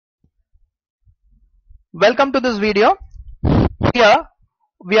Welcome to this video. Here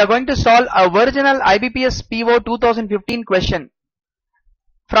we are going to solve a original IBPS PO 2015 question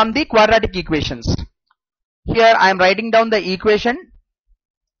from the quadratic equations. Here I am writing down the equation.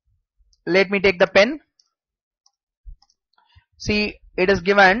 Let me take the pen. See, it is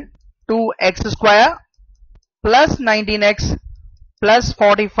given 2x square plus 19x plus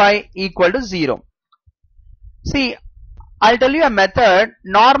 45 equal to 0. See, I'll tell you a method.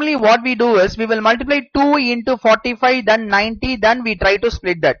 Normally what we do is we will multiply 2 into 45 then 90, then we try to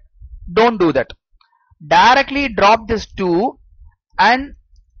split that. Don't do that. Directly drop this 2 and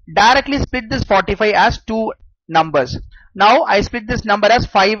directly split this 45 as 2 numbers. Now I split this number as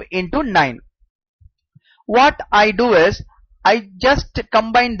 5 into 9. What I do is I just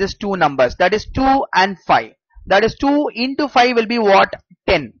combine these two numbers, that is 2 and 5. That is 2 into 5 will be what?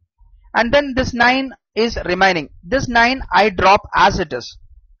 10. And then this 9 is remaining. This 9 I drop as it is.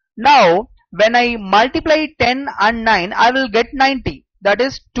 Now when I multiply 10 and 9, I will get 90. That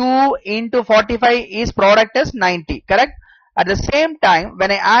is 2 into 45 is product is 90, correct? At the same time, when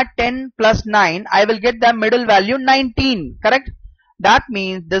I add 10 plus 9, I will get the middle value 19, correct? That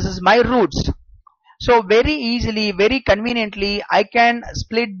means this is my roots. So very easily, very conveniently, I can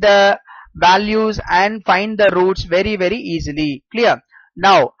split the values and find the roots very easily. Clear?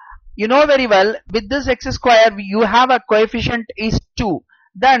 Now you know very well, with this x square you have a coefficient is 2.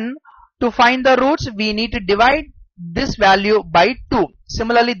 Then to find the roots we need to divide this value by 2.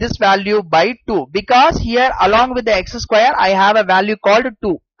 Similarly this value by 2, because here along with the x square I have a value called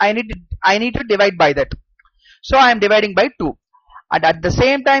 2. I need to divide by that. So I am dividing by 2. And at the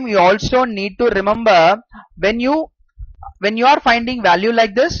same time you also need to remember, when you are finding value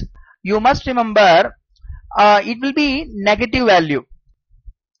like this, you must remember it will be negative value.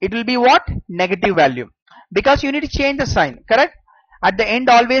 It will be what? Negative value, because you need to change the sign, correct? At the end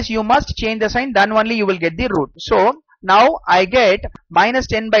always you must change the sign, then only you will get the root. So now I get minus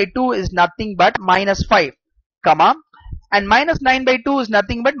 10 by 2 is nothing but minus 5, comma, and minus 9 by 2 is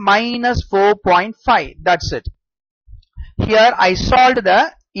nothing but minus 4.5. That's it. Here I solved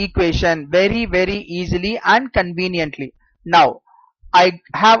the equation very easily and conveniently. Now I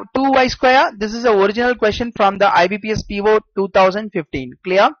have 2y square. This is the original question from the IBPS PO 2015.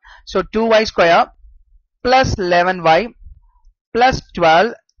 Clear? So 2y square plus 11y plus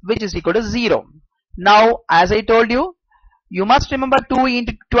 12, which is equal to 0. Now as I told you, you must remember 2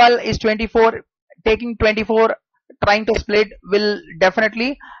 into 12 is 24. Taking 24, trying to split will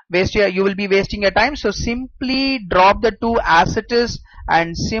definitely waste your, you will be wasting your time. So simply drop the 2 as it is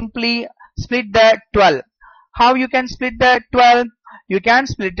and simply split the 12. How you can split the 12? You can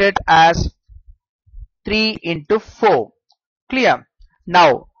split it as 3 into 4. Clear?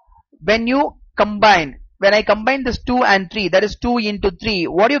 Now when I combine this 2 and 3, that is 2 into 3,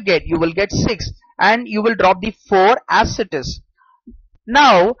 what do you get? You will get 6 and you will drop the 4 as it is.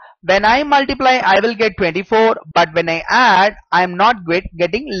 Now when I multiply I will get 24, but when I add I am not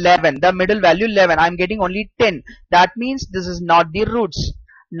getting 11, the middle value 11, I am getting only 10. That means this is not the roots.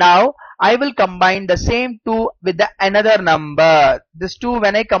 Now I will combine the same 2 with the another number. This 2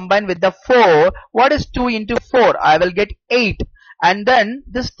 when I combine with the 4, what is 2 into 4? I will get 8, and then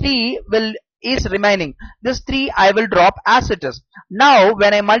this 3 is remaining. This 3 I will drop as it is. Now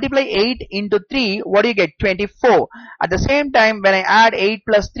when I multiply 8 into 3, what do you get? 24. At the same time when I add 8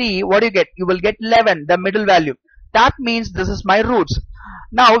 plus 3, what do you get? You will get 11, the middle value. That means this is my roots.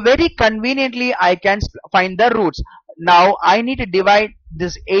 Now very conveniently I can find the roots. Now I need to divide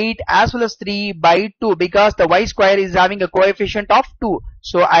this 8 as well as 3 by 2, because the y square is having a coefficient of 2.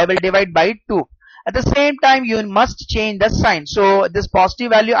 So I will divide by 2. At the same time you must change the sign. So this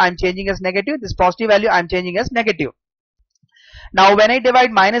positive value I am changing as negative, this positive value I am changing as negative. Now when I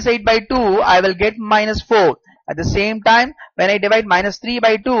divide minus 8 by 2, I will get minus 4. At the same time when I divide minus 3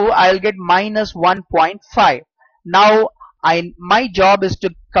 by 2, I will get minus 1.5. Now my job is to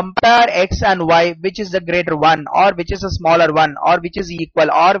compare x and y, which is the greater one or which is a smaller one or which is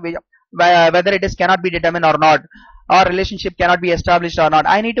equal, or whether it is cannot be determined or not, or relationship cannot be established or not.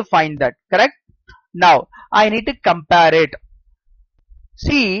 I need to find that, correct? Now I need to compare it.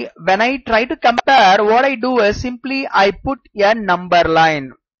 See, when I try to compare, what I do is simply I put a number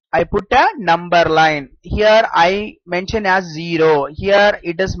line. I put a number line. Here I mention as 0. Here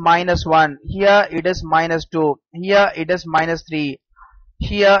it is minus 1. Here it is minus 2. Here it is minus 3.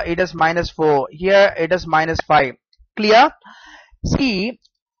 Here it is minus 4. Here it is minus 5. Clear? See,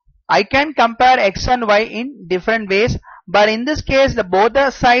 I can compare x and y in different ways, but in this case both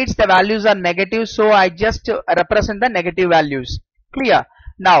the sides the values are negative, so I just represent the negative values. Clear?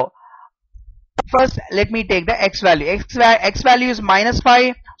 Now First, let me take the x value. X value is minus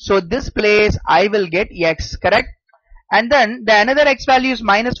 5. So this place I will get x, correct? And then the another x value is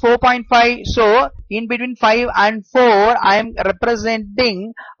minus 4.5. So in between 5 and 4 I am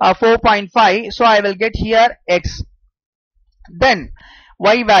representing 4.5. So I will get here x. Then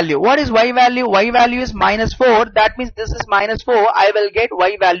y value, what is y value? Y value is minus 4. That means this is minus 4. I will get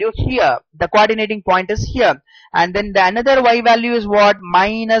y value here. The coordinating point is here. And then the another y value is what?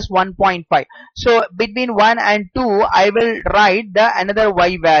 Minus 1.5. So between 1 and 2 I will write the another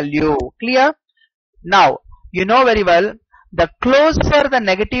y value. Clear? Now you know very well, the closer the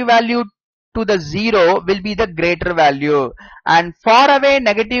negative value to the 0 will be the greater value, and far away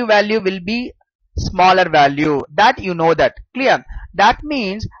negative value will be smaller value. That you know that. Clear? That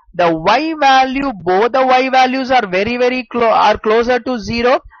means the y value, both the y values are very closer to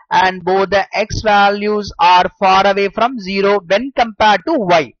 0, and both the x values are far away from 0 when compared to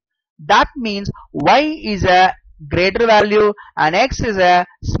y. That means y is a greater value and x is a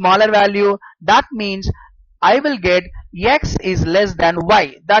smaller value. That means I will get x is less than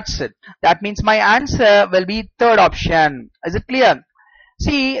y. That's it. That means my answer will be third option. Is it clear?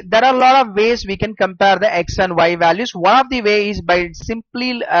 See, there are a lot of ways we can compare the x and y values. One of the way is by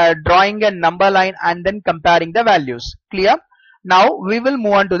simply drawing a number line and then comparing the values. Clear? Now we will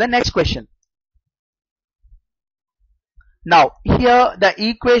move on to the next question. Now here the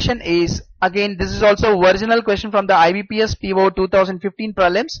equation is, again this is also original question from the IBPS PO 2015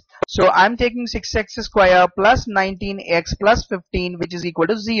 prelims. So I am taking 6x square plus 19x plus 15, which is equal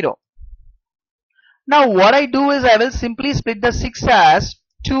to 0. Now what I do is I will simply split the 6 as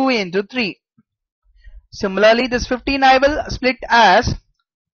 2 into 3. Similarly this 15 I will split as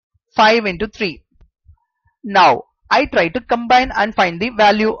 5 into 3. Now I try to combine and find the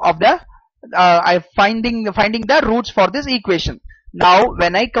value of the finding the roots for this equation. Now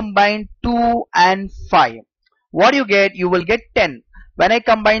when I combine 2 and 5, what you get? You will get 10. When I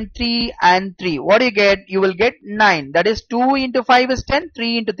combine 3 and 3, what do you get? You will get 9. That is 2 into 5 is 10,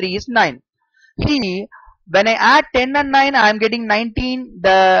 3 into 3 is 9. See, when I add 10 and 9, I am getting 19,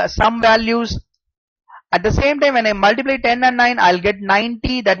 the sum values. At the same time, when I multiply 10 and 9, I'll get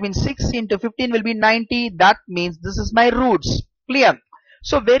 90. That means 6 into 15 will be 90. That means this is my roots. Clear?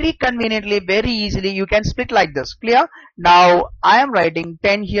 So very conveniently, very easily, you can split like this. Clear? Now I am writing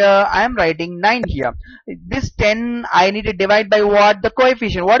 10 here, I am writing 9 here. This 10 I need to divide by what? The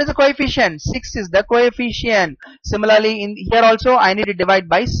coefficient. What is the coefficient? 6 is the coefficient. Similarly in here also I need to divide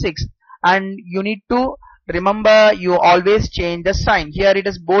by 6. And you need to remember, you always change the sign. Here it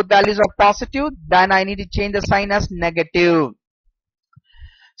is both values are positive, then I need to change the sign as negative.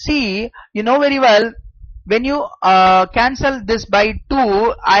 See, you know very well, when you cancel this by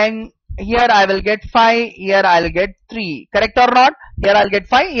 2, here I will get 5, here I will get 3. Correct or not? Here I will get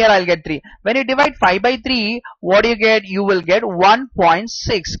 5, here I will get 3. When you divide 5 by 3, what do you get? You will get 1.6.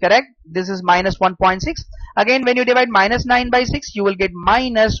 Correct? This is minus 1.6. Again, when you divide minus 9 by 6, you will get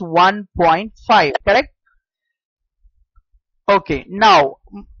minus 1.5. Correct? Okay. Now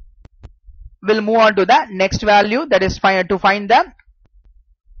we'll move on to the next value, that is to find the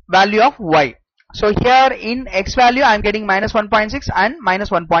value of y. So here in x value I am getting minus 1.6 and minus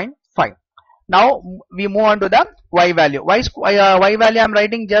 1.5. Now we move on to the y value. Y value I am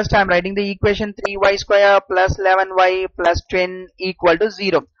writing the equation 3y square plus 11y plus 10 equal to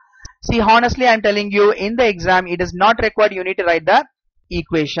 0. See, honestly I am telling you, in the exam it is not required you need to write the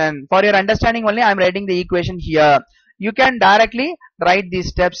equation. For your understanding only I am writing the equation here. You can directly write these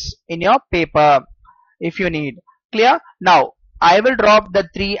steps in your paper if you need. Clear? Now I will drop the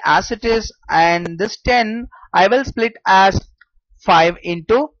 3 as it is, and this 10 I will split as 5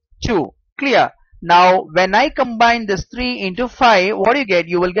 into 2. Clear? Now when I combine this 3 into 5, what do you get?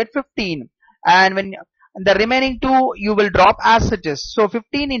 You will get 15. And when the remaining 2 you will drop as it is. So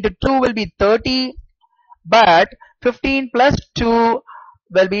 15 into 2 will be 30, but 15 plus 2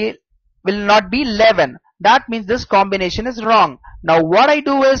 will not be 11. That means this combination is wrong. Now what I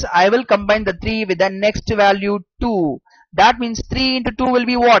do is I will combine the 3 with the next value 2. That means 3 into 2 will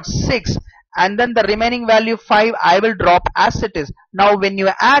be what? 6. And then the remaining value 5 I will drop as it is. Now when you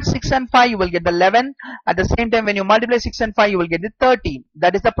add 6 and 5 you will get the 11. At the same time when you multiply 6 and 5 you will get the 30.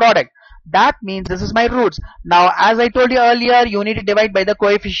 That is the product. That means this is my roots. Now as I told you earlier, you need to divide by the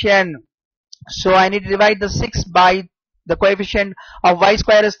coefficient. So I need to divide the 6 by the coefficient of y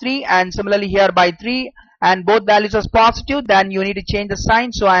square is 3, and similarly here by 3, and both values are positive, then you need to change the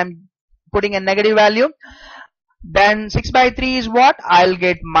sign. So I am putting a negative value. Then 6 by 3 is what? I'll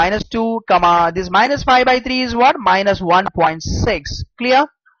get minus 2, comma, this minus 5 by 3 is what? Minus 1.6. Clear?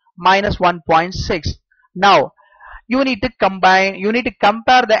 Minus 1.6. Now, you need to combine, you need to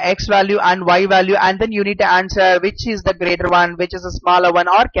compare the x value and y value, and then you need to answer which is the greater one, which is the smaller one,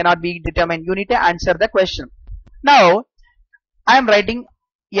 or cannot be determined. You need to answer the question. Now I am writing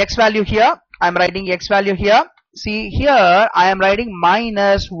x value here. I am writing x value here. See here I am writing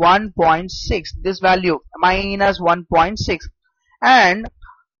minus 1.6, this value minus 1.6, and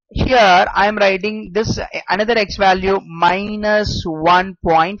here I am writing this another x value minus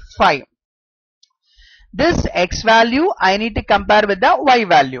 1.5. This x value I need to compare with the y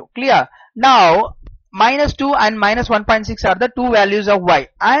value. Clear? Now minus 2 and minus 1.6 are the two values of y.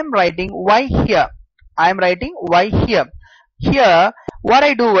 I am writing y here. I am writing y here. Here what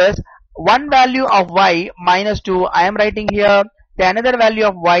I do is one value of y minus 2 I am writing here. The another value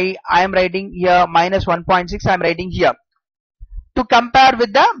of y I am writing here minus 1.6 I am writing here, to compare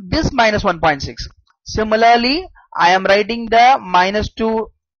with the this minus 1.6. Similarly I am writing the minus 2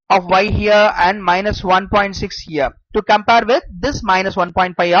 of y here and minus 1.6 here, to compare with this minus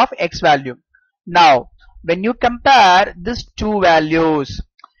 1.5 of x value. Now when you compare these two values,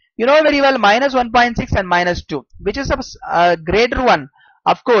 you know very well minus 1.6 and minus 2, which is a greater one.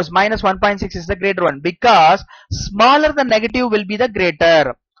 Of course minus 1.6 is the greater one, because smaller the negative will be the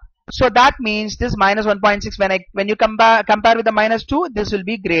greater. So that means this minus 1.6, when you compare with the minus 2, this will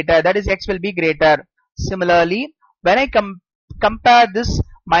be greater, that is x will be greater. Similarly when I compare this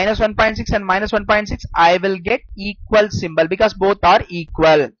minus 1.6 and minus 1.6, I will get equal symbol because both are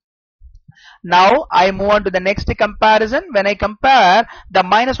equal. Now I move on to the next comparison. When I compare the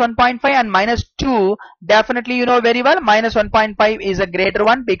minus 1.5 and minus 2, definitely you know very well minus 1.5 is a greater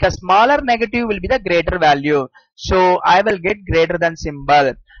one, because smaller negative will be the greater value. So I will get greater than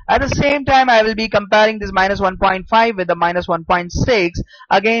symbol. At the same time I will be comparing this minus 1.5 with the minus 1.6.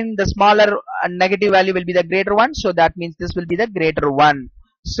 Again the smaller negative value will be the greater one, so that means this will be the greater one.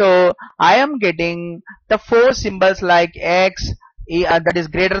 So I am getting the four symbols like x, that is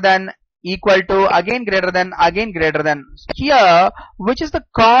greater than, equal to, again greater than, again greater than. Here which is the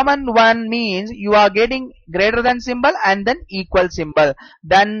common one means you are getting greater than symbol and then equal symbol.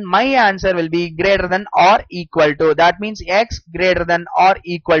 Then my answer will be greater than or equal to. That means x greater than or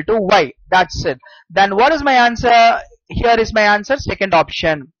equal to y. That's it. Then what is my answer? Here is my answer, second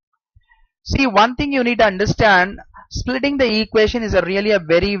option. See, one thing you need to understand, splitting the equation is really a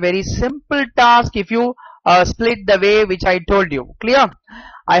very simple task if you split the way which I told you. Clear?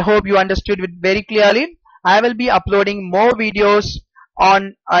 I hope you understood it very clearly. I will be uploading more videos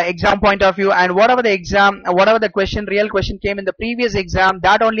on exam point of view, and whatever the question, real question came in the previous exam,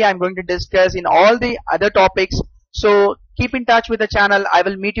 that only I am going to discuss in all the other topics. So keep in touch with the channel. I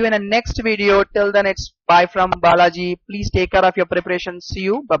will meet you in a next video. Till then, it's bye from Balaji. Please take care of your preparation. See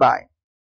you. Bye bye.